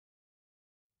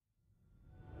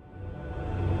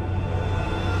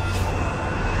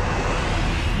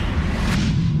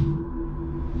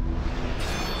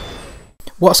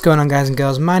What's going on, guys and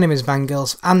girls? My name is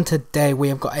Vangils and today we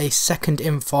have got a second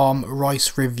inform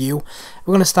Reus review.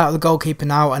 We're going to start with the goalkeeper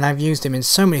now, and I've used him in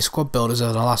so many squad builders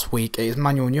over the last week. It is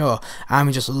Manuel Neuer.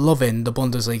 I'm just loving the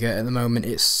Bundesliga at the moment.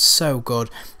 It's so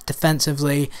good.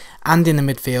 Defensively and in the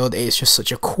midfield, it's just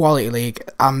such a quality league.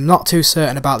 I'm not too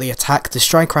certain about the attack. The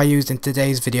striker I used in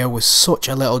today's video was such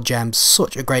a little gem,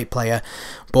 such a great player,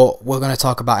 but we're going to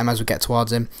talk about him as we get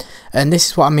towards him. And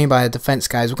this is what I mean by a defence,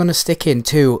 guys. We're going to stick in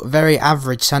two very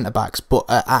average centre-backs, but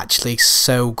are actually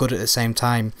so good at the same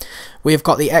time. We've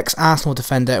got the ex-Arsenal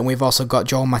defender, and we've also got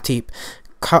Joel Matip.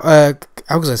 I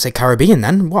was going to say Caribbean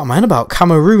then, what am I on about?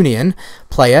 Cameroonian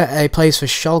player, he plays for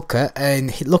Schalke,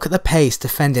 and look at the pace,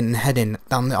 defending and heading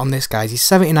on this guy. He's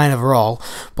 79 overall,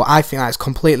 but I think that's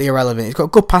completely irrelevant. He's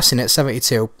got good passing at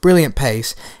 72, brilliant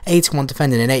pace, 81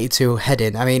 defending and 82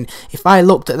 heading. I mean, if I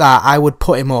looked at that, I would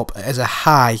put him up as a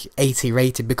high 80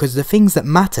 rated, because the things that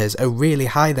matters are really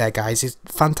high there, guys. He's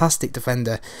a fantastic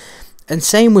defender. And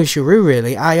same with Giroud,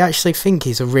 really. I actually think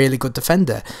he's a really good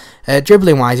defender.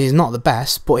 Dribbling wise, he's not the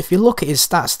best, but if you look at his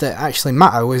stats that actually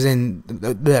matter,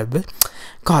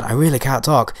 God, I really can't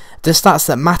talk. The stats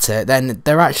that matter, then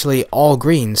they're actually all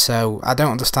green, so I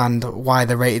don't understand why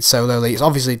they're rated so lowly. It's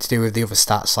obviously to do with the other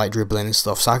stats like dribbling and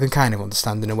stuff, so I can kind of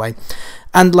understand in a way.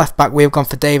 And left back, we've gone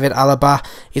for David Alaba.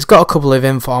 He's got a couple of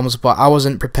informs, but I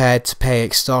wasn't prepared to pay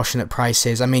extortionate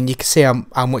prices. I mean, you can see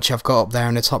how much I've got up there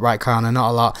in the top right corner,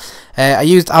 not a lot. I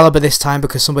used Alaba this time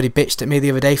because somebody bitched at me the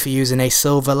other day for using a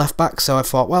silver left back, so I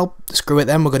thought, well, screw it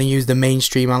then, we're going to use the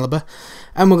mainstream Alaba.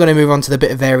 And we're going to move on to the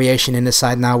bit of variation in the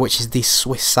side now, which is the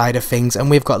Swiss side of things, and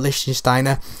we've got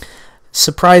Liechtensteiner.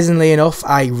 Surprisingly enough,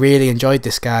 I really enjoyed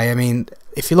this guy. I mean,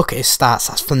 if you look at his stats,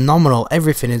 that's phenomenal.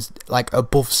 Everything is like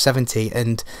above 70,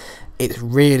 and it's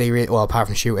really, well, apart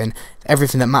from shooting,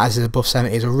 everything that matters is above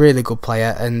 70. He's a really good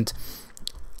player, and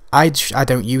I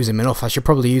don't use him enough. I should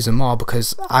probably use him more,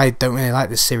 because I don't really like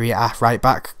the Serie A right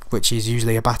back, which is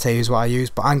usually Abate is what I use,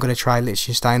 but I'm going to try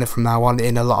Liechtensteiner from now on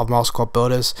in a lot of more squad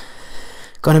builders.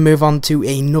 Going to move on to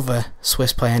another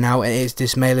Swiss player now, and it is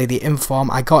Dismaili, the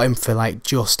inform. I got him for like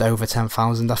just over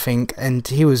 10,000, I think, and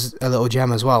he was a little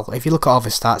gem as well. If you look at all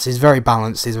his stats, he's very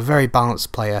balanced. He's a very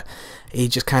balanced player. He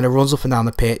just kind of runs up and down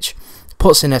the pitch,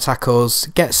 puts in the tackles,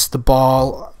 gets the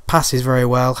ball, passes very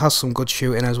well, has some good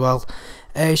shooting as well.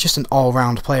 He's just an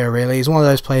all-round player, really. He's one of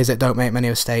those players that don't make many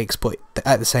mistakes, but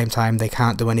at the same time, they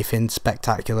can't do anything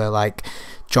spectacular like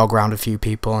jog around a few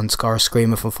people and score a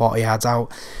screamer from 40 yards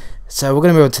out. So we're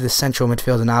going to move on to the central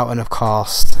midfielder now, and of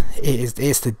course,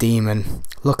 it's the demon.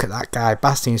 Look at that guy,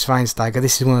 Bastian Schweinsteiger.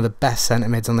 This is one of the best centre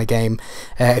mids on the game,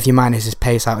 if you minus his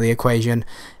pace out of the equation.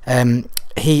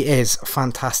 He is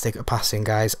fantastic at passing,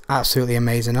 guys. Absolutely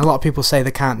amazing. A lot of people say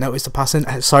they can't notice the passing.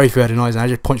 Sorry if you heard a noise, and I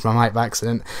just punched my mic by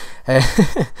accident.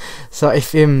 So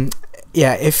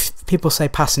if people say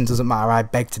passing doesn't matter, I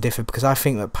beg to differ, because I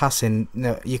think that passing,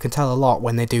 you can tell a lot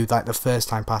when they do like the first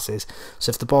time passes. So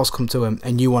if the ball's come to him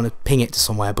and you want to ping it to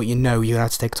somewhere, but you know you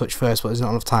have to take a touch first, but there's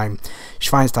not enough time,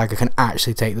 Schweinsteiger can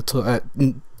actually take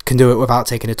the can do it without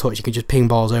taking a touch. You can just ping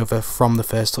balls over from the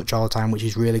first touch all the time, which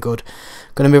is really good.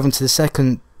 Going to move on to the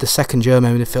second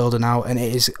German midfielder now, and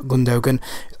it is Gundogan.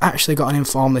 Actually got an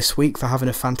inform this week for having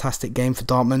a fantastic game for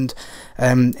Dortmund.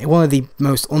 One of the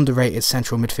most underrated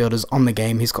central midfielders on the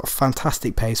game. He's got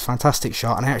fantastic pace, fantastic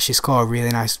shot, and I actually score a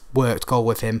really nice worked goal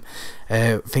with him.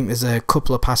 I think there's a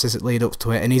couple of passes that lead up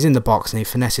to it, and he's in the box and he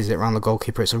finesses it around the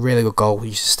goalkeeper. It's a really good goal.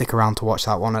 You should stick around to watch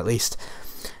that one at least.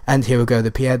 And here we go,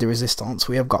 the Pierre de Resistance.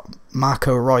 We have got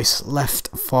Marco Reus left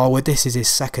forward. This is his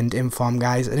second inform,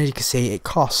 guys, and as you can see, it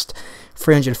cost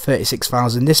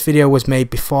 336,000. This video was made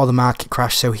before the market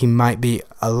crash, so he might be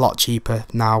a lot cheaper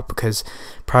now, because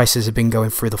prices have been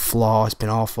going through the floor. It's been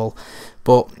awful,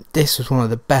 but this was one of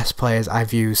the best players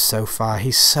I've used so far.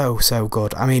 He's so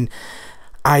good. I mean,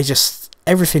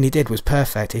 everything he did was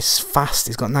perfect. He's fast,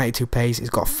 he's got 92 pace,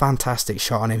 he's got a fantastic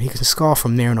shot on him, he can score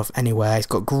from near enough anywhere, he's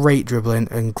got great dribbling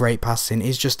and great passing.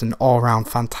 He's just an all-round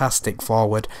fantastic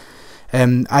forward.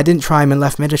 I didn't try him in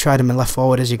left mid, I tried him in left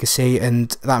forward, as you can see, and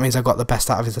that means I got the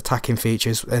best out of his attacking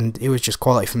features, and it was just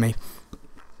quality for me.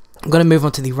 I'm going to move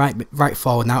on to the right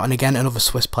forward now, and again another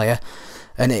Swiss player,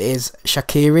 and it is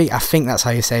Shaqiri. I think that's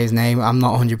how you say his name. I'm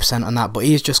not 100% on that, but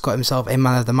he's just got himself a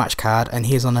man of the match card, and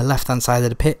he's on the left hand side of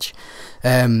the pitch.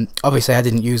 Obviously I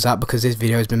didn't use that because this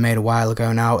video has been made a while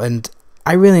ago now, and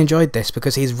I really enjoyed this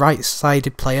because he's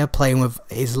right-sided player playing with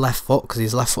his left foot, because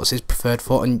his left foot's his preferred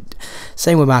foot, and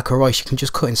same with Marco Reus, you can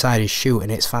just cut inside his shoot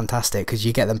and it's fantastic because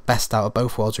you get the best out of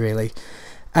both worlds, really.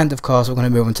 And of course, we're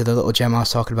going to move on to the little gem I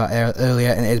was talking about earlier,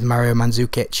 and it is Mario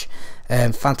Mandzukic.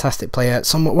 Fantastic player.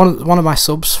 One of my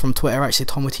subs from Twitter actually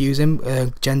told me to use him.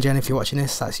 Jen, if you're watching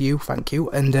this, that's you. Thank you.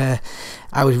 And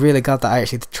I was really glad that I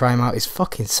actually did try him out. He's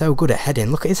fucking so good at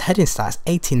heading. Look at his heading stats.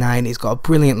 89. He's got a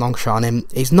brilliant long shot on him.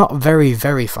 He's not very,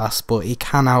 very fast, but he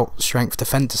can out-strength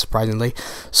defender, surprisingly.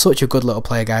 Such a good little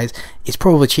player, guys. He's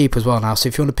probably cheap as well now, so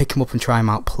if you want to pick him up and try him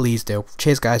out, please do.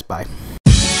 Cheers, guys. Bye.